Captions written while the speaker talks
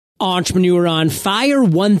Entrepreneur on Fire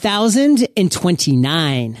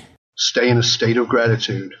 1029. Stay in a state of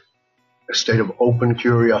gratitude, a state of open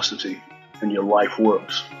curiosity, and your life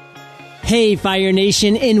works. Hey, Fire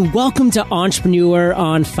Nation, and welcome to Entrepreneur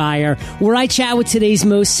on Fire, where I chat with today's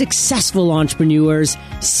most successful entrepreneurs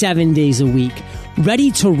 7 days a week.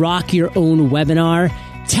 Ready to rock your own webinar?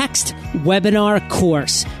 Text webinar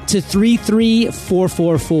course to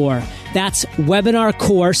 33444. That's webinar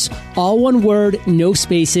course, all one word, no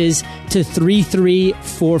spaces, to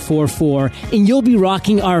 33444. And you'll be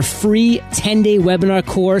rocking our free 10-day webinar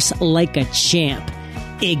course like a champ.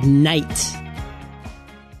 Ignite.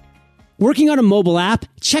 Working on a mobile app?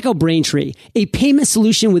 Check out Braintree, a payment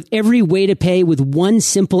solution with every way to pay with one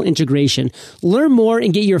simple integration. Learn more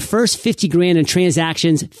and get your first 50 grand in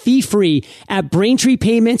transactions fee-free at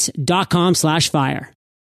braintreepayments.com/fire.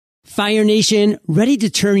 Fire Nation, ready to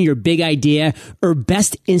turn your big idea or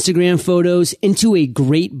best Instagram photos into a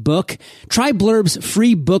great book? Try Blurb's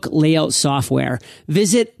free book layout software.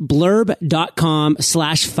 Visit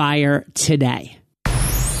blurb.com/fire today.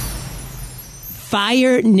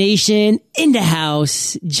 Fire Nation in the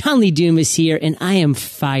house. John Lee Doom is here, and I am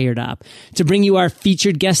fired up to bring you our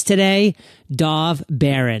featured guest today, Dov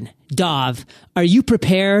Baron. Dov, are you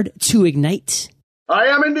prepared to ignite? I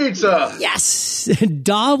am indeed, sir. Yes.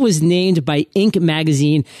 Dov was named by Inc.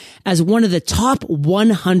 magazine as one of the top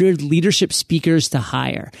 100 leadership speakers to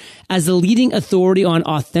hire. As the leading authority on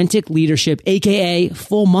authentic leadership, aka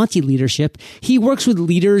full Monty Leadership, he works with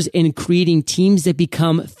leaders in creating teams that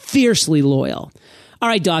become fiercely loyal. All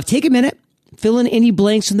right, Dov, take a minute, fill in any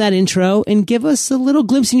blanks from that intro, and give us a little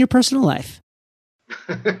glimpse in your personal life.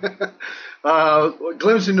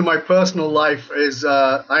 Glimpse into my personal life is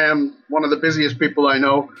I am one of the busiest people I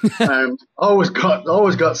know. Always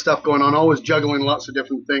got stuff going on, always juggling lots of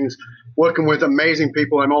different things, working with amazing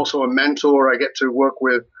people. I'm also a mentor. I get to work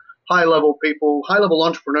with high-level people, high-level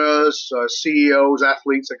entrepreneurs, CEOs,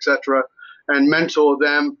 athletes, etc., and mentor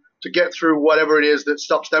them to get through whatever it is that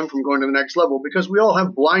stops them from going to the next level, because we all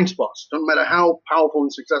have blind spots. Doesn't matter how powerful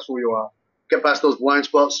and successful you are. Get past those blind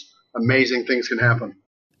spots, amazing things can happen.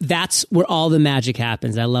 That's where all the magic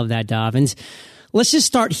happens. I love that, Dov. And let's just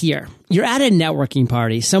start here. You're at a networking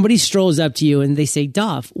party. Somebody strolls up to you and they say,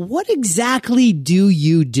 Dov, what exactly do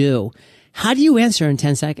you do? How do you answer in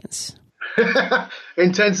 10 seconds?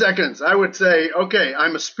 In 10 seconds, I would say, okay,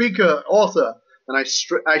 I'm a speaker, author, and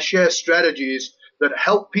I share strategies that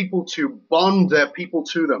help people to bond their people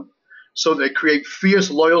to them, so they create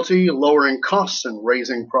fierce loyalty, lowering costs and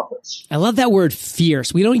raising profits. I love that word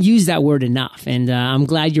fierce. We don't use that word enough. And I'm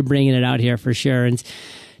glad you're bringing it out here for sure. And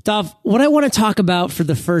Dov, what I want to talk about for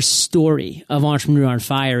the first story of Entrepreneur on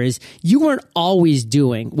Fire is you weren't always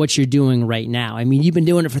doing what you're doing right now. I mean, you've been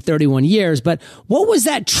doing it for 31 years, but what was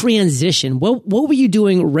that transition? What were you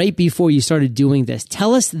doing right before you started doing this?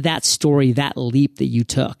 Tell us that story, that leap that you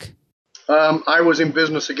took. I was in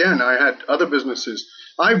business again. I had other businesses.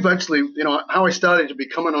 I've actually, how I started to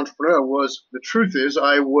become an entrepreneur was, the truth is,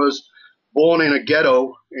 I was born in a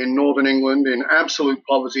ghetto in northern England in absolute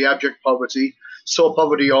poverty, abject poverty, saw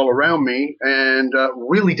poverty all around me, and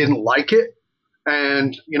really didn't like it.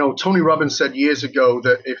 And, Tony Robbins said years ago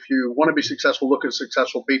that if you want to be successful, look at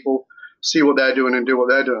successful people, see what they're doing and do what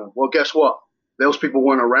they're doing. Well, guess what? Those people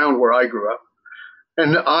weren't around where I grew up.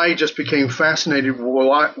 And I just became fascinated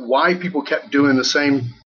with why people kept doing the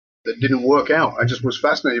same that didn't work out. I just was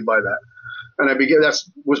fascinated by that. And that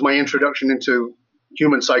was my introduction into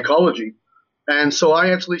human psychology. And so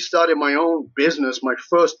I actually started my own business, my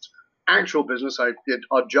first actual business. I did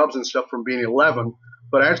odd jobs and stuff from being 11,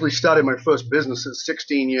 but I actually started my first business at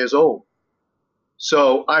 16 years old.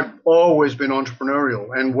 So I've always been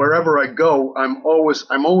entrepreneurial, and wherever I go, I'm always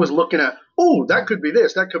looking at, oh, that could be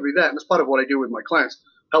this, that could be that. And that's part of what I do with my clients,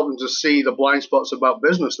 help them to see the blind spots about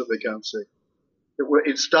business that they can't see.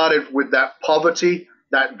 It started with that poverty,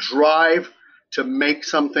 that drive to make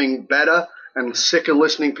something better, and sick of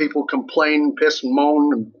listening people complain, piss and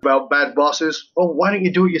moan about bad bosses. Oh, why don't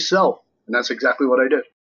you do it yourself? And that's exactly what I did.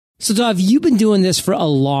 So, Dov, you've been doing this for a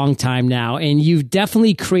long time now, and you've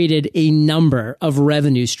definitely created a number of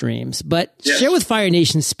revenue streams. But yes. Share with Fire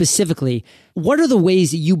Nation specifically, what are the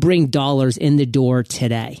ways that you bring dollars in the door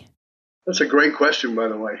today? That's a great question, by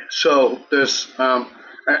the way. So there's, I'll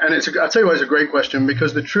tell you why it's a great question,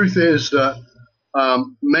 because the truth is that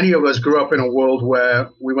many of us grew up in a world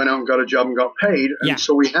where we went out and got a job and got paid. And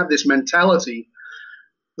so we have this mentality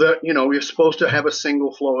that, you're supposed to have a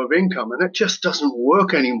single flow of income, and it just doesn't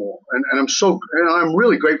work anymore. And I'm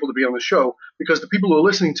really grateful to be on the show, because the people who are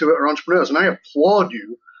listening to it are entrepreneurs, and I applaud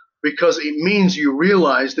you, because it means you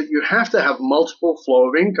realize that you have to have multiple flow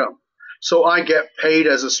of income. So I get paid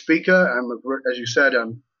as a speaker. As you said, I'm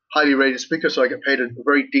a highly rated speaker, so I get paid a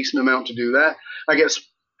very decent amount to do that. I get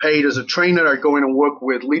paid as a trainer. I go in and work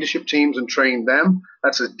with leadership teams and train them.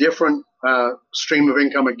 That's a different stream of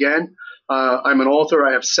income again. I'm an author.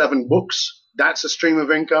 I have 7 books. That's a stream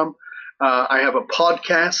of income. I have a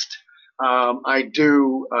podcast. I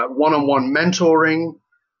do one-on-one mentoring.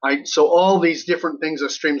 So all these different things are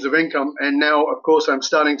streams of income. And now, of course, I'm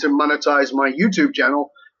starting to monetize my YouTube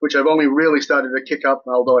channel, which I've only really started to kick up,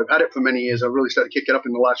 although I've had it for many years. I've really started to kick it up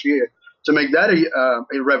in the last year to make that a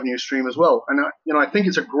revenue stream as well. And I think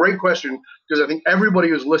it's a great question, because I think everybody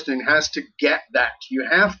who's listening has to get that. You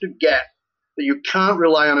have to get that you can't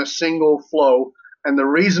rely on a single flow. And the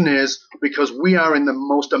reason is because we are in the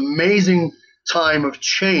most amazing time of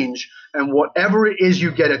change. And whatever it is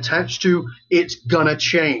you get attached to, it's going to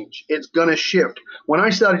change. It's going to shift. When I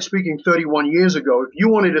started speaking 31 years ago, if you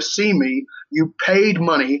wanted to see me, you paid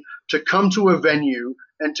money to come to a venue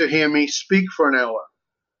and to hear me speak for an hour.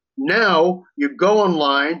 Now you go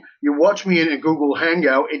online, you watch me in a Google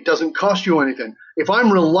Hangout. It doesn't cost you anything. If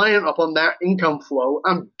I'm reliant upon that income flow,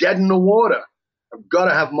 I'm dead in the water. I've got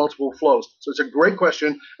to have multiple flows. So it's a great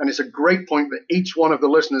question, and it's a great point that each one of the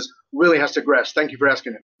listeners really has to grasp. Thank you for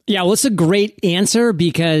asking it. Yeah, well, it's a great answer,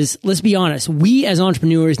 because let's be honest, we as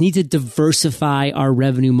entrepreneurs need to diversify our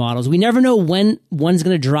revenue models. We never know when one's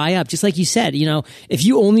going to dry up. Just like you said, if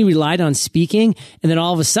you only relied on speaking and then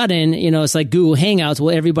all of a sudden, it's like Google Hangouts,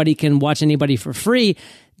 well, everybody can watch anybody for free.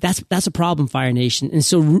 That's a problem, Fire Nation. And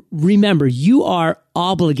so remember, you are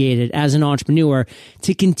obligated as an entrepreneur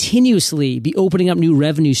to continuously be opening up new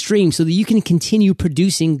revenue streams so that you can continue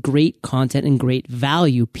producing great content and great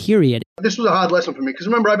value, period. This was a hard lesson for me, because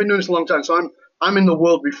remember, I've been doing this a long time. So I'm in the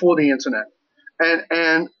world before the internet.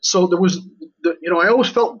 And so there was, I always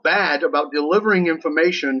felt bad about delivering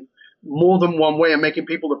information more than one way and making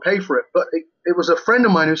people to pay for it. But it was a friend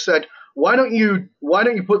of mine who said, why don't you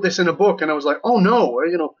put this in a book? And I was like, oh no,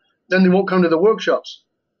 then they won't come to the workshops.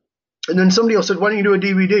 And then somebody else said, why don't you do a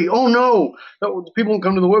DVD? Oh no, people won't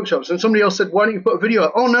come to the workshops. And somebody else said, why don't you put a video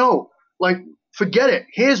out? Oh no, forget it.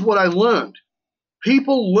 Here's what I learned.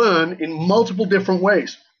 People learn in multiple different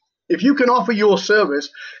ways. If you can offer your service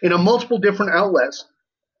in a multiple different outlets,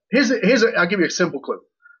 I'll give you a simple clue.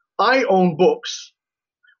 I own books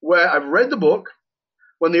where I've read the book.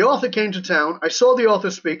 When the author came to town, I saw the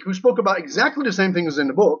author speak, who spoke about exactly the same thing as in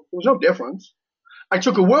the book. There was no difference. I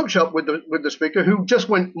took a workshop with the speaker who just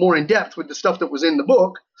went more in depth with the stuff that was in the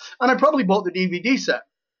book, and I probably bought the DVD set.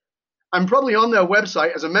 I'm probably on their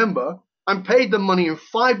website as a member. I'm paid them money in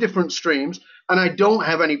 5 different streams, and I don't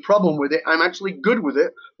have any problem with it. I'm actually good with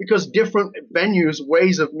it, because different venues,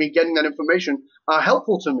 ways of me getting that information are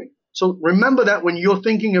helpful to me. So remember that when you're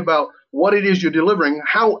thinking about what it is you're delivering,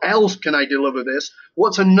 how else can I deliver this?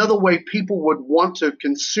 What's another way people would want to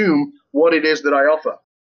consume what it is that I offer?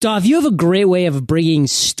 Dov, you have a great way of bringing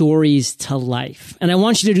stories to life. And I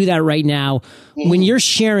want you to do that right now. When you're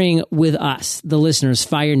sharing with us, the listeners,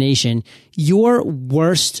 Fire Nation, your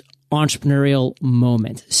worst entrepreneurial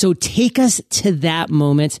moment. So take us to that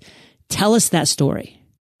moment. Tell us that story.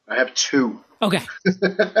 I have 2. Okay.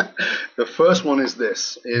 The first one is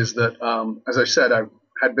that, as I said, I've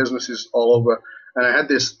had businesses all over, and I had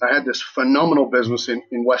this phenomenal business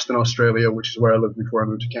in Western Australia, which is where I lived before I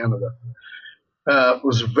moved to Canada. It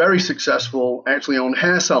was very successful. I actually owned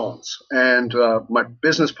hair salons, and my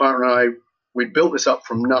business partner and I, we built this up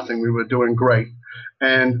from nothing. We were doing great.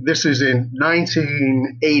 And this is in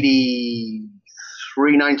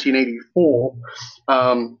 1983, 1984.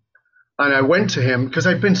 And I went to him because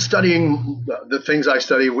I'd been studying the things I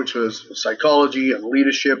studied, which was psychology and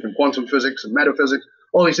leadership and quantum physics and metaphysics,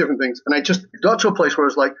 all these different things. And I just got to a place where I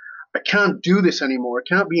was like, I can't do this anymore. I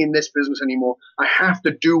can't be in this business anymore. I have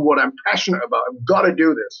to do what I'm passionate about. I've got to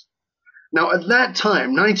do this. Now, at that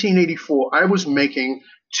time, 1984, I was making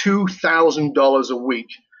 $2,000 a week.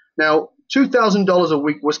 Now, $2,000 a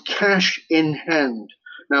week was cash in hand.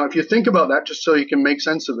 Now, if you think about that, just so you can make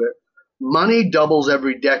sense of it, money doubles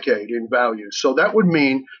every decade in value. So that would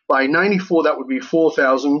mean by 94, that would be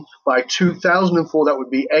 4,000. By 2004, that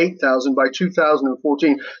would be 8,000. By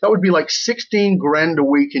 2014, that would be like 16 grand a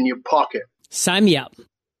week in your pocket. Sign me up.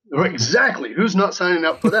 Exactly. Who's not signing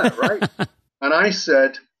up for that, right? And I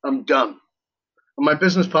said, I'm done. And my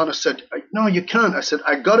business partner said, no, you can't. I said,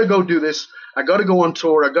 I got to go do this. I got to go on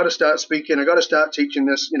tour. I got to start speaking. I got to start teaching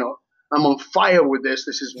this, I'm on fire with this.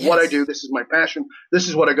 This is what I do. This is my passion. This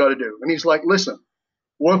is what I got to do. And he's like, listen,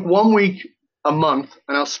 work 1 week a month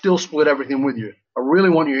and I'll still split everything with you. I really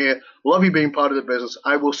want you here. Love you being part of the business.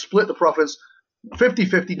 I will split the profits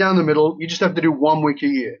 50-50 down the middle. You just have to do 1 week a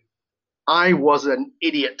year. I was an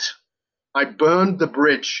idiot. I burned the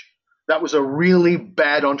bridge. That was a really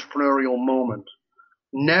bad entrepreneurial moment.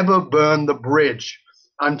 Never burn the bridge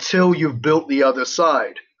until you've built the other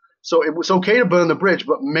side. So it was okay to burn the bridge,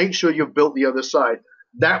 but make sure you've built the other side.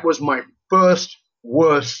 That was my first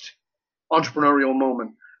worst entrepreneurial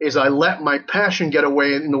moment, is I let my passion get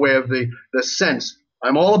away in the way of the sense.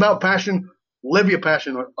 I'm all about passion. Live your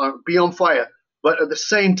passion. Be on fire. But at the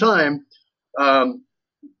same time,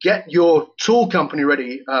 get your tool company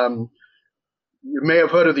ready. You may have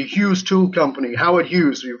heard of the Hughes Tool Company, Howard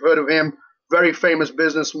Hughes. You've heard of him, very famous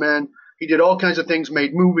businessman. He did all kinds of things,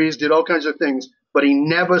 made movies, did all kinds of things, but he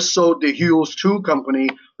never sold the Hughes Tool Company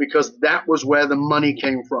because that was where the money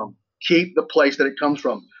came from. Keep the place that it comes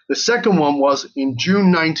from. The second one was in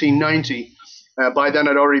June 1990. By then,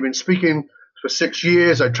 I'd already been speaking for 6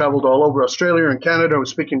 years. I traveled all over Australia and Canada. I was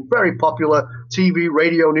speaking very popular TV,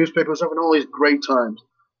 radio, newspapers, having all these great times.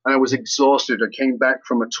 And I was exhausted. I came back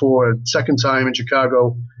from a tour, second time in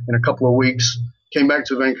Chicago in a couple of weeks, came back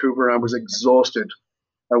to Vancouver, and I was exhausted.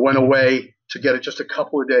 I went away to get just a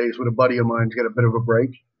couple of days with a buddy of mine to get a bit of a break,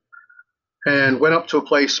 and went up to a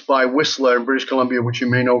place by Whistler in British Columbia, which you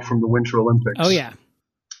may know from the Winter Olympics. Oh, yeah.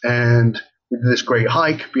 And we did this great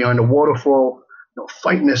hike behind a waterfall,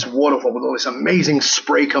 fighting this waterfall with all this amazing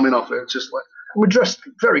spray coming off it. It's just like, we're dressed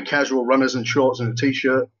very casual runners in shorts and a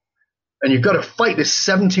T-shirt. And you've got to fight this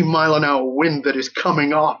 70-mile-an-hour wind that is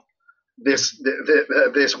coming off this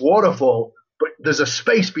waterfall, but there's a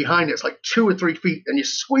space behind it. It's like 2 or 3 feet, and you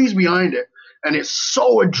squeeze behind it, and it's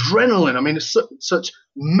so adrenaline. I mean, it's such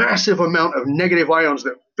massive amount of negative ions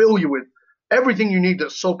that fill you with everything you need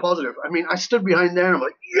that's so positive. I mean, I stood behind there, and I'm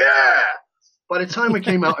like, yeah! By the time we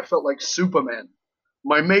came out, I felt like Superman.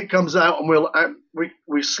 My mate comes out, and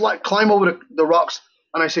we climb over the rocks,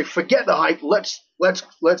 and I say, forget the hike, let's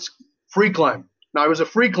free climb. Now, I was a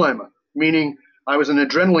free climber, meaning I was an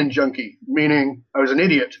adrenaline junkie, meaning I was an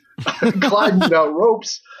idiot. I climbed without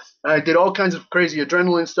ropes. I did all kinds of crazy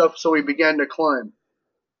adrenaline stuff, so we began to climb.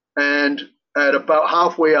 And at about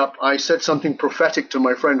halfway up, I said something prophetic to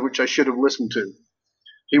my friend, which I should have listened to.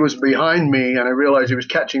 He was behind me, and I realized he was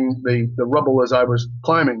catching the rubble as I was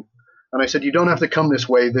climbing. And I said, you don't have to come this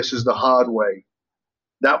way. This is the hard way.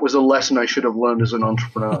 That was a lesson I should have learned as an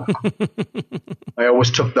entrepreneur. I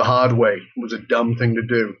always took the hard way. It was a dumb thing to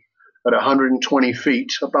do. At 120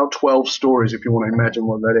 feet, about 12 stories, if you want to imagine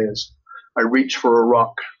what that is, I reached for a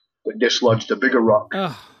rock that dislodged a bigger rock,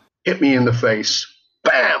 hit me in the face,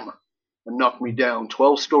 bam, and knocked me down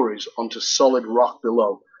 12 stories onto solid rock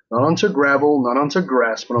below. Not onto gravel, not onto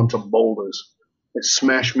grass, but onto boulders. It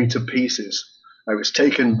smashed me to pieces. I was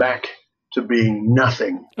taken back to being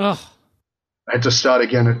nothing. I had to start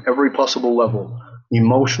again at every possible level.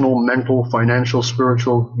 Emotional, mental, financial,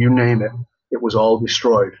 spiritual, you name it. It was all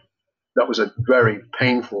destroyed. That was a very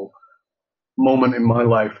painful moment in my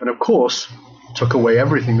life. And of course, took away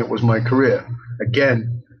everything that was my career.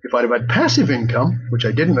 Again, if I'd have had passive income, which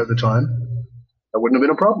I didn't at the time, that wouldn't have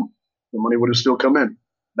been a problem. The money would have still come in.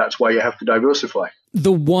 That's why you have to diversify.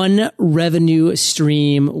 The one revenue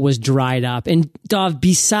stream was dried up. And Dov,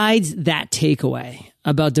 besides that takeaway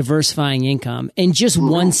about diversifying income, in just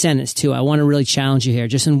one sentence too, I want to really challenge you here,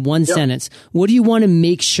 just in one sentence, what do you want to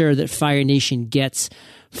make sure that Fire Nation gets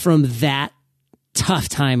from that tough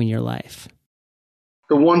time in your life?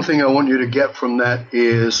 The one thing I want you to get from that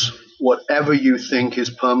is whatever you think is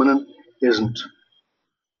permanent isn't.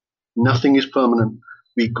 Nothing is permanent.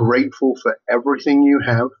 Be grateful for everything you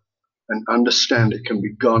have and understand it can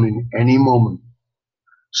be gone in any moment.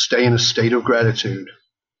 Stay in a state of gratitude,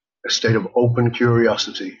 a state of open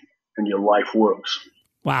curiosity, and your life works.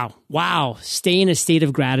 Wow. Wow. Stay in a state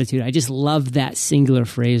of gratitude. I just love that singular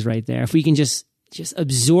phrase right there. If we can just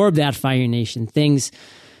absorb that, Fire Nation, things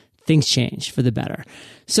change for the better.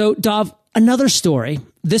 So, Dov, another story.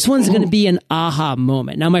 This one's going to be an aha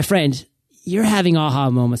moment. Now, my friend, you're having aha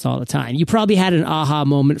moments all the time. You probably had an aha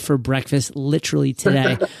moment for breakfast literally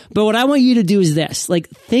today. But what I want you to do is this,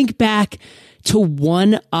 think back to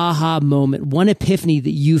one aha moment, one epiphany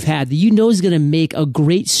that you've had that you know is going to make a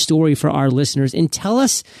great story for our listeners, and tell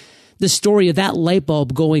us the story of that light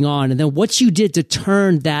bulb going on and then what you did to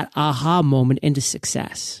turn that aha moment into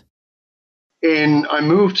success. I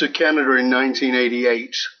moved to Canada in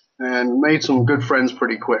 1988 and made some good friends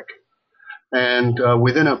pretty quick. And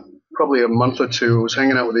within probably a month or two, I was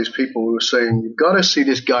hanging out with these people who were saying, you've got to see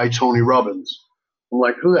this guy, Tony Robbins. I'm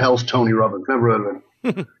like, who the hell's Tony Robbins? Never heard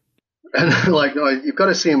of him. And they're like, no, you've got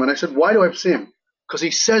to see him. And I said, why do I have to see him? Because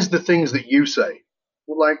he says the things that you say.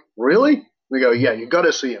 We're like, really? They go, yeah, you've got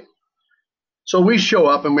to see him. So we show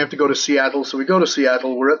up and we have to go to Seattle. So we go to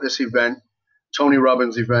Seattle. We're at this event, Tony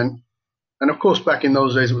Robbins event. And of course, back in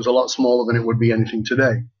those days, it was a lot smaller than it would be anything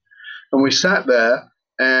today. And we sat there,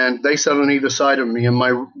 and they sat on either side of me, and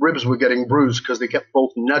my ribs were getting bruised because they kept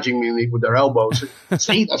both nudging me with their elbows.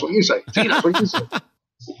 See, that's what you say. See, that's what you say.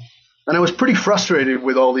 And I was pretty frustrated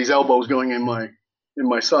with all these elbows going in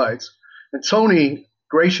my sides. And Tony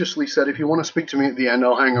graciously said, if you want to speak to me at the end,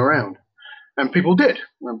 I'll hang around. And people did.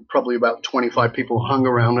 And probably about 25 people hung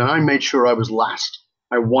around, and I made sure I was last.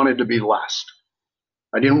 I wanted to be last.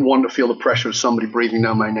 I didn't want to feel the pressure of somebody breathing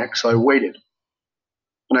down my neck, so I waited.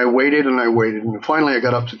 And I waited and I waited, and finally I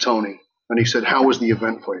got up to Tony, and he said, how was the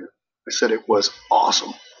event for you? I said, it was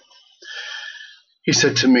awesome. He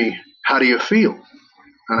said to me, how do you feel?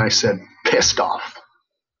 And I said, pissed off.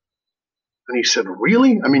 And he said,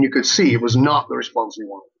 really? I mean, you could see it was not the response he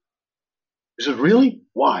wanted. He said, really?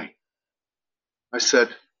 Why? I said,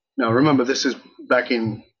 now remember, this is back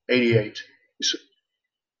in 88.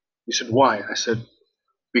 He said, why? I said,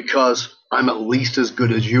 because I'm at least as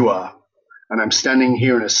good as you are. And I'm standing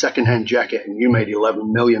here in a secondhand jacket, and you made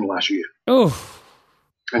 11 million last year. Oh.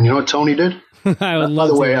 And you know what Tony did? I would love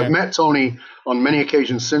to. By the way, I've met Tony on many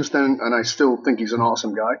occasions since then, and I still think he's an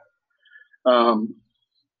awesome guy.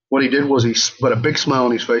 What he did was he put a big smile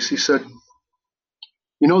on his face. He said,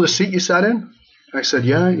 you know the seat you sat in? I said,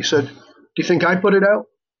 yeah. He said, do you think I put it out?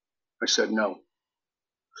 I said, no.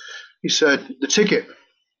 He said, the ticket,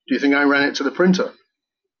 do you think I ran it to the printer?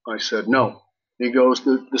 I said, no. He goes,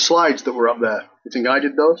 the slides that were up there, you think I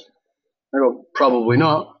did those? I go, probably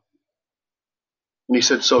not. And he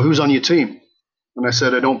said, so who's on your team? And I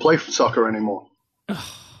said, I don't play for soccer anymore.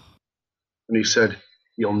 And he said,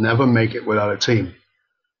 you'll never make it without a team.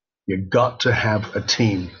 You got to have a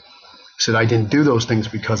team. He said, I didn't do those things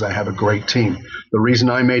because I have a great team. The reason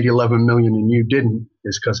I made 11 million and you didn't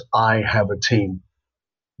is because I have a team.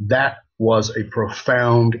 That was a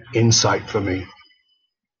profound insight for me.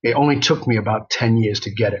 It only took me about 10 years to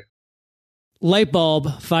get it. Light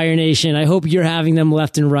bulb, Fire Nation. I hope you're having them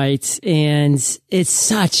left and right. And it's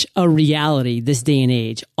such a reality this day and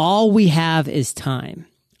age. All we have is time.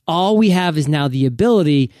 All we have is now the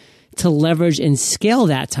ability to leverage and scale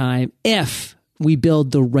that time if we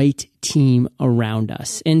build the right team around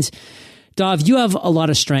us. And Dov, you have a lot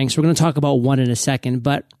of strengths. We're going to talk about one in a second,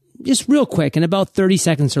 but just real quick, in about 30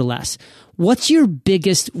 seconds or less, what's your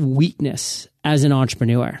biggest weakness as an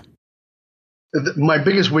entrepreneur? My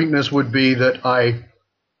biggest weakness would be that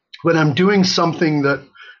when I'm doing something that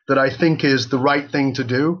I think is the right thing to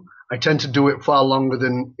do, I tend to do it far longer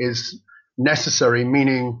than is necessary,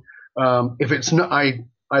 meaning if it's not,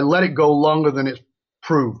 I let it go longer than it's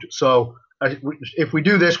proved. So if we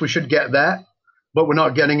do this, we should get that, but we're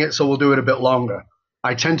not getting it, so we'll do it a bit longer.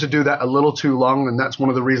 I tend to do that a little too long, and that's one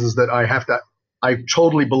of the reasons that I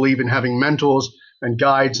totally believe in having mentors and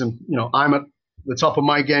guides, and I'm at the top of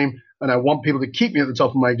my game, and I want people to keep me at the top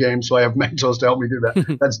of my game, so I have mentors to help me do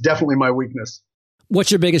that. That's definitely my weakness. What's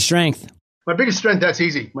your biggest strength? My biggest strength, that's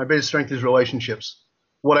easy. My biggest strength is relationships.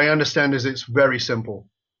 What I understand is it's very simple.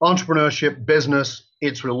 Entrepreneurship, business,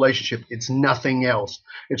 it's relationship. It's nothing else.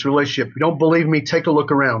 It's relationship. If you don't believe me, take a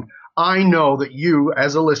look around. I know that you,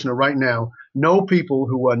 as a listener right now, know people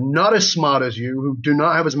who are not as smart as you, who do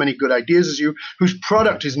not have as many good ideas as you, whose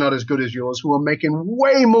product is not as good as yours, who are making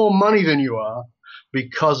way more money than you are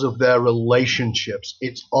because of their relationships.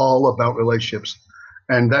 It's all about relationships.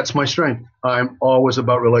 And that's my strength. I'm always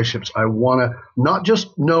about relationships. I want to not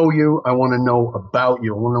just know you, I want to know about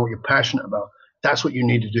you. I want to know what you're passionate about. That's what you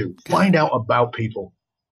need to do. Find out about people.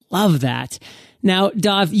 Love that. Now,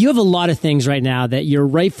 Dov, you have a lot of things right now that you're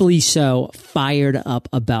rightfully so fired up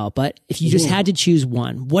about. But if you just had to choose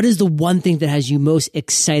one, what is the one thing that has you most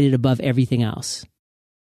excited above everything else?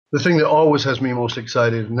 The thing that always has me most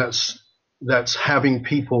excited, and that's having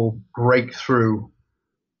people break through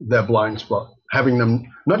their blind spot. Having them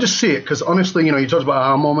not just see it, because honestly, you talked about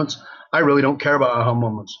aha moments. I really don't care about aha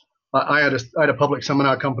moments. I had a public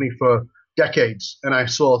seminar company for decades, and I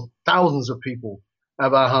saw thousands of people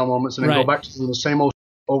have aha moments and then go back to doing the same old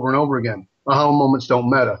over and over again. Aha moments don't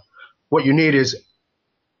matter. What you need is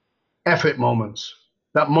effort moments.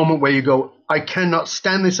 That moment where you go, I cannot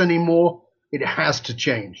stand this anymore. It has to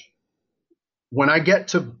change. When I get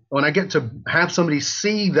to have somebody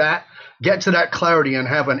see that, get to that clarity and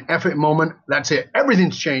have an effort moment, that's it.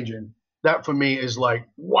 Everything's changing. That for me is like,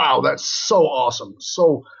 wow, that's so awesome,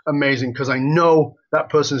 so amazing, because I know that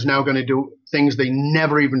person is now going to do things they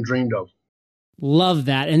never even dreamed of. Love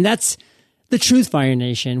that. And that's the truth, Fire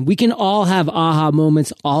Nation. We can all have aha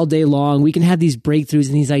moments all day long. We can have these breakthroughs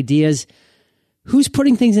and these ideas. Who's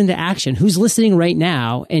putting things into action? Who's listening right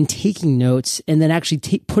now and taking notes and then actually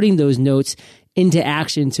putting those notes into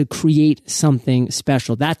action to create something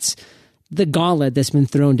special? That's the gauntlet that's been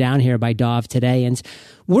thrown down here by Dov today. And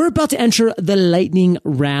we're about to enter the lightning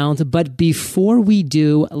round. But before we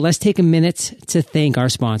do, let's take a minute to thank our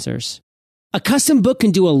sponsors. A custom book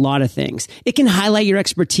can do a lot of things. It can highlight your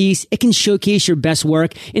expertise, it can showcase your best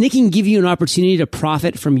work, and it can give you an opportunity to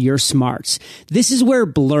profit from your smarts. This is where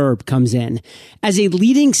Blurb comes in. As a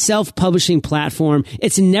leading self-publishing platform,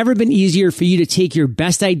 it's never been easier for you to take your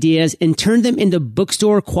best ideas and turn them into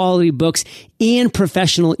bookstore quality books and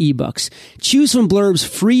professional ebooks. Choose from Blurb's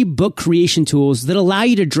free book creation tools that allow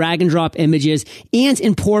you to drag and drop images and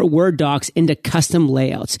import Word docs into custom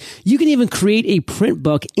layouts. You can even create a print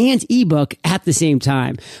book and ebook at the same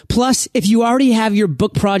time. Plus, if you already have your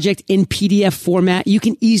book project in PDF format, you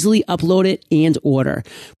can easily upload it and order.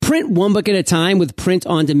 Print one book at a time with print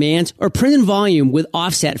on demand, or print in volume with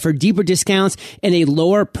offset for deeper discounts and a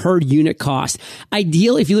lower per unit cost.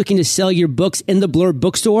 Ideal if you're looking to sell your books in the Blurb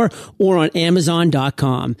bookstore or on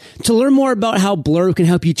Amazon.com. To learn more about how Blurb can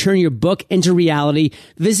help you turn your book into reality,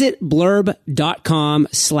 visit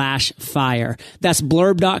blurb.com/fire. That's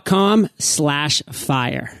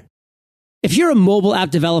blurb.com/fire. If you're a mobile app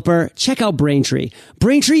developer, check out Braintree.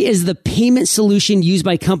 Braintree is the payment solution used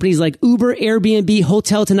by companies like Uber, Airbnb,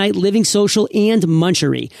 Hotel Tonight, Living Social, and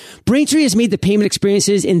Munchery. Braintree has made the payment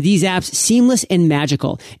experiences in these apps seamless and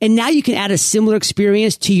magical. And now you can add a similar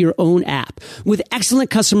experience to your own app. With excellent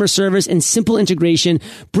customer service and simple integration,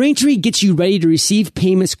 Braintree gets you ready to receive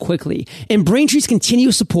payments quickly. And Braintree's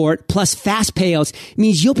continuous support plus fast payouts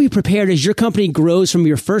means you'll be prepared as your company grows from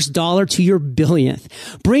your first dollar to your billionth.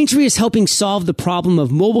 Braintree is helping solve the problem of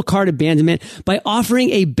mobile cart abandonment by offering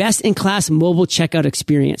a best-in-class mobile checkout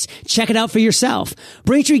experience. Check it out for yourself.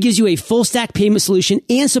 Braintree gives you a full-stack payment solution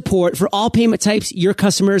and support for all payment types your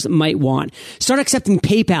customers might want. Start accepting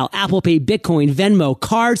PayPal, Apple Pay, Bitcoin, Venmo,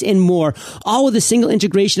 cards, and more, all with a single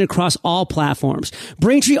integration across all platforms.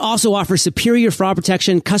 Braintree also offers superior fraud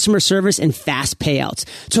protection, customer service, and fast payouts.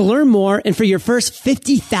 To learn more and for your first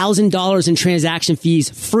 $50,000 in transaction fees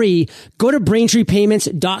free, go to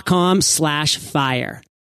BraintreePayments.com/fire.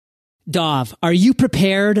 Dov, are you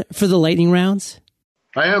prepared for the lightning rounds?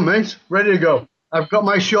 I am, mate. Ready to go. I've got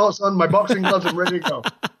my shorts on, my boxing gloves, I'm ready to go.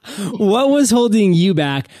 What was holding you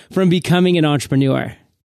back from becoming an entrepreneur?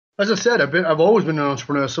 As I said, I've always been an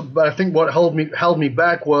entrepreneur, but I think what held me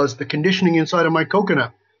back was the conditioning inside of my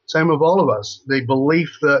coconut. Same with all of us. The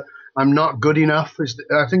belief that I'm not good enough.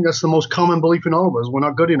 I think that's the most common belief in all of us. We're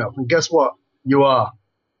not good enough. And guess what? You are.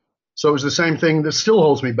 So it was the same thing that still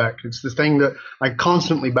holds me back. It's the thing that I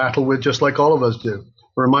constantly battle with, just like all of us do.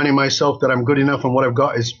 Reminding myself that I'm good enough and what I've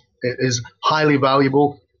got is highly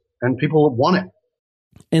valuable and people want it.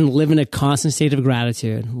 And live in a constant state of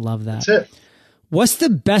gratitude. Love that. That's it. What's the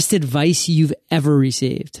best advice you've ever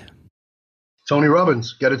received? Tony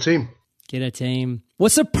Robbins, get a team. Get a team.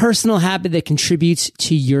 What's a personal habit that contributes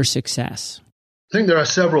to your success? I think there are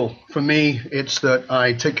several. For me, it's that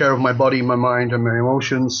I take care of my body, my mind, and my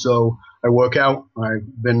emotions. So I work out. I've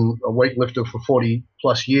been a weightlifter for 40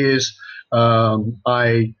 plus years.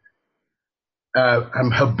 I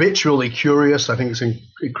am habitually curious. I think it's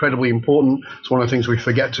incredibly important. It's one of the things we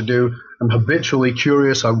forget to do. I'm habitually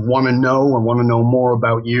curious. I want to know. I want to know more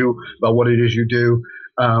about you, about what it is you do.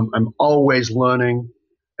 I'm always learning.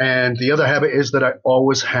 And the other habit is that I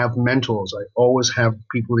always have mentors. I always have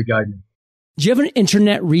people to guide me. Do you have an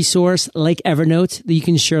internet resource like Evernote that you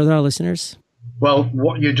can share with our listeners? Well,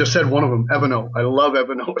 what you just said, one of them, Evernote. I love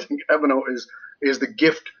Evernote. I think Evernote is the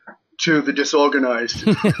gift to the disorganized.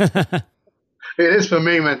 It is for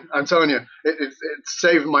me, man. I'm telling you, it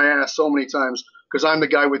saved my ass so many times because I'm the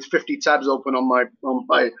guy with 50 tabs open on my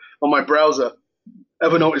browser.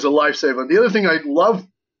 Evernote is a lifesaver. The other thing I love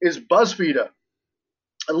is BuzzFeeder.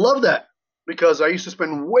 I love that because I used to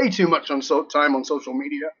spend way too much time on social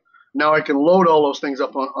media. Now I can load all those things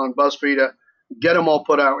up on BuzzFeeder, get them all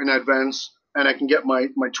put out in advance, and I can get my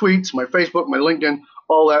tweets, my Facebook, my LinkedIn,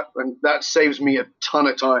 all that, and that saves me a ton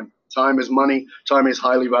of time. Time is money. Time is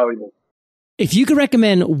highly valuable. If you could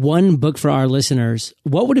recommend one book for our listeners,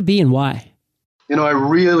 what would it be and why? You know, I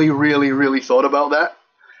really, really, really thought about that,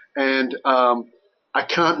 and I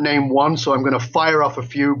can't name one, so I'm going to fire off a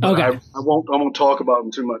few, but okay. I won't talk about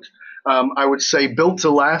them too much. I would say Built to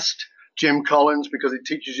Last, Jim Collins, because it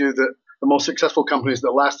teaches you that the most successful companies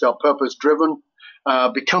that last are purpose-driven.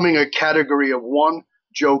 Becoming a Category of One,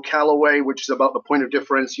 Joe Calloway, which is about the point of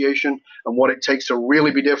differentiation and what it takes to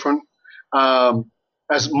really be different.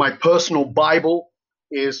 As my personal Bible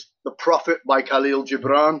is The Prophet by Khalil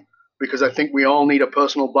Gibran, because I think we all need a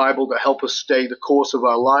personal Bible to help us stay the course of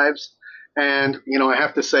our lives. And, you know, I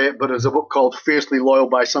have to say it, but there's a book called Fiercely Loyal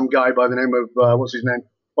by some guy by the name of, what's his name?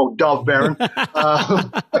 Oh, Dov Baron.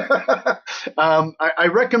 I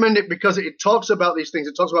recommend it because it talks about these things.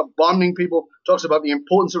 It talks about bonding people, talks about the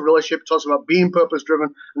importance of relationship, talks about being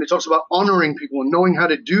purpose-driven, and it talks about honoring people and knowing how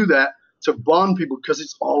to do that to bond people because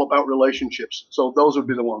it's all about relationships. So those would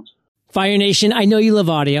be the ones. Fire Nation, I know you love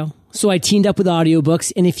audio, so I teamed up with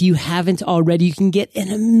audiobooks, and if you haven't already, you can get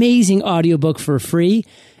an amazing audiobook for free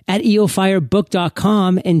at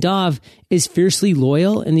eofirebook.com. And Dov, is Fiercely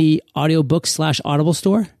Loyal in the audiobook/Audible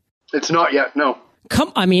store? It's not yet, no.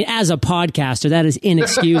 As a podcaster, that is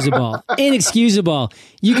inexcusable. Inexcusable.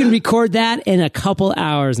 You can record that in a couple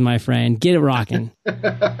hours, my friend. Get it rocking.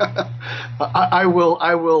 I will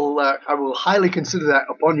highly consider that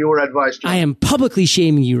upon your advice, John. I am publicly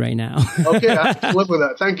shaming you right now. Okay, I live with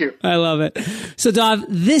that. Thank you. I love it. So, Dov,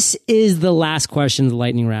 this is the last question of the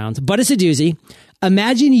lightning round, but it's a doozy.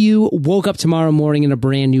 Imagine you woke up tomorrow morning in a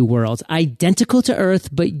brand new world, identical to Earth,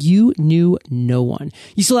 but you knew no one.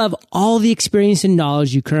 You still have all the experience and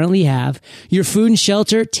knowledge you currently have, your food and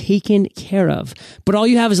shelter taken care of, but all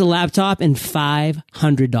you have is a laptop and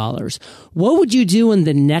 $500. What would you do in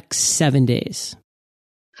the next 7 days?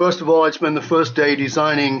 First of all, I'd spend the first day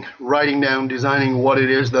writing down, designing what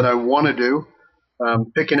it is that I want to do,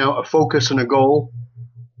 picking out a focus and a goal.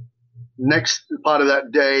 Next part of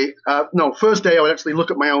that day, first day I would actually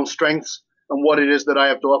look at my own strengths and what it is that I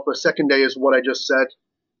have to offer. Second day is what I just said,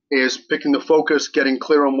 is picking the focus, getting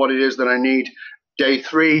clear on what it is that I need. Day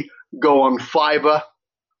 3, go on Fiverr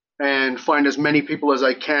and find as many people as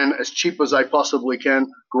I can, as cheap as I possibly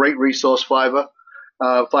can. Great resource, Fiverr,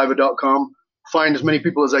 Fiverr.com. Find as many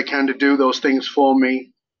people as I can to do those things for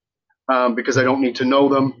me because I don't need to know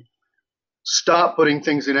them. Start putting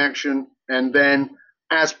things in action, and then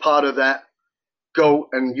as part of that, go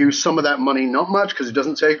and use some of that money, not much because it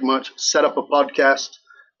doesn't take much, set up a podcast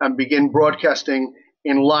and begin broadcasting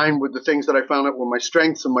in line with the things that I found out were my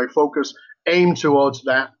strengths and my focus. Aim towards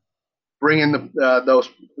that. Bring in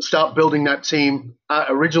start building that team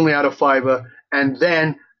originally out of Fiverr, and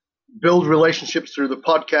then build relationships through the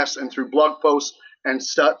podcast and through blog posts and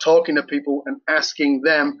start talking to people and asking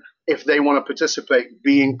them if they want to participate.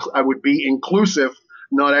 I would be inclusive,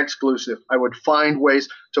 not exclusive. I would find ways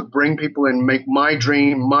to bring people in, make my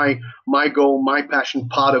dream, my goal, my passion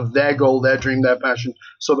part of their goal, their dream, their passion,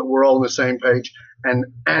 so that we're all on the same page, and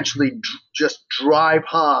actually just drive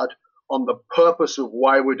hard on the purpose of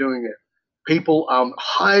why we're doing it. People are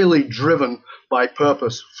highly driven by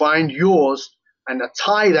purpose. Find yours and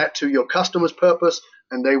tie that to your customer's purpose,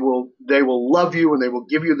 and they will love you and they will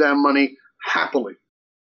give you their money happily.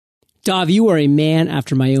 Dov, you are a man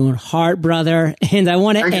after my own heart, brother, and I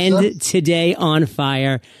want to end today on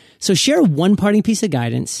fire. So share one parting piece of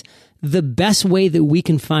guidance, the best way that we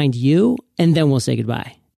can find you, and then we'll say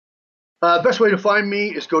goodbye. Best way to find me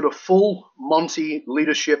is go to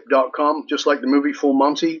fullmontyleadership.com, just like the movie Full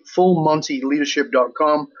Monty,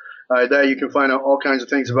 fullmontyleadership.com. There you can find out all kinds of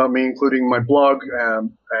things about me, including my blog.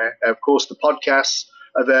 Of course, the podcasts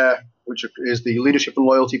are there, which is the Leadership and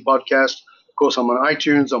Loyalty podcast. Of course, I'm on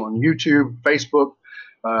iTunes, I'm on YouTube, Facebook,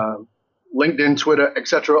 LinkedIn, Twitter,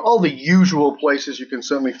 etc. All the usual places you can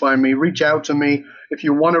certainly find me. Reach out to me. If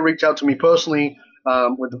you want to reach out to me personally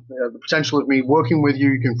with the potential of me working with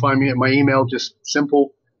you, you can find me at my email, just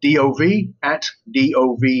simple,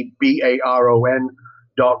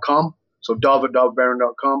 dov@dovbaron.com. So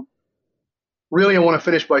dov@dovbaron.com. Really, I want to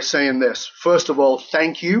finish by saying this. First of all,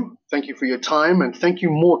 thank you. Thank you for your time, and thank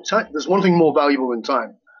you more time. There's one thing more valuable than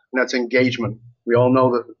time, and that's engagement. We all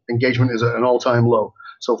know that engagement is at an all-time low.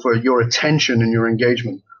 So for your attention and your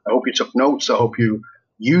engagement, I hope you took notes. I hope you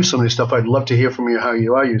use some of this stuff. I'd love to hear from you how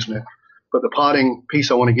you are using it. But the parting piece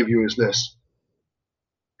I want to give you is this.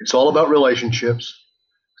 It's all about relationships.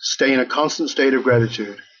 Stay in a constant state of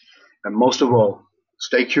gratitude. And most of all,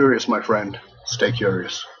 stay curious, my friend. Stay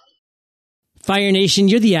curious. Fire Nation,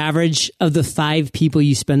 you're the average of the 5 people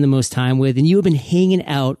you spend the most time with, and you have been hanging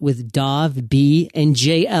out with Dov B and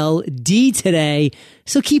JLD today.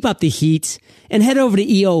 So keep up the heat and head over to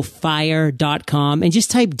eofire.com and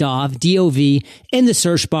just type Dov, D-O-V, in the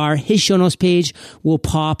search bar. His show notes page will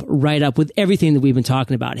pop right up with everything that we've been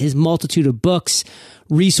talking about. His multitude of books,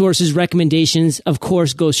 resources, recommendations, of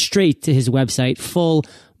course, go straight to his website,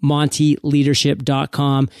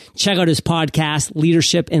 fullmontyleadership.com. Check out his podcast,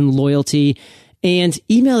 Leadership and Loyalty, and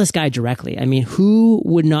email this guy directly. I mean, who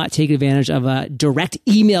would not take advantage of a direct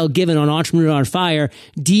email given on Entrepreneur on Fire,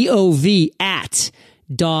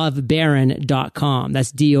 dov@dovbaron.com.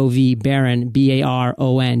 That's D-O-V Baron,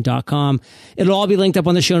 BARON.com. It'll all be linked up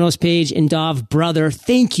on the show notes page. And Dov, brother,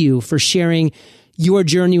 thank you for sharing your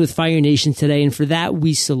journey with Fire Nation today. And for that,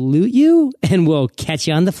 we salute you, and we'll catch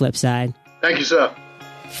you on the flip side. Thank you, sir.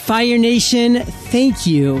 Fire Nation, thank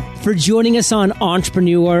you for joining us on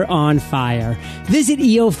Entrepreneur on Fire. Visit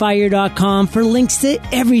eofire.com for links to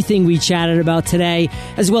everything we chatted about today,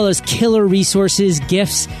 as well as killer resources,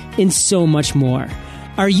 gifts, and so much more.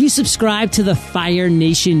 Are you subscribed to the Fire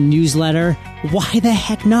Nation newsletter? Why the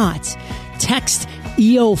heck not? Text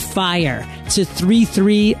EOFIRE to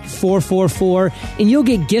 33444 and you'll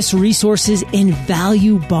get gifts, resources, and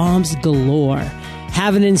value bombs galore.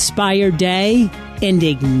 Have an inspired day and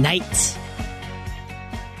ignite.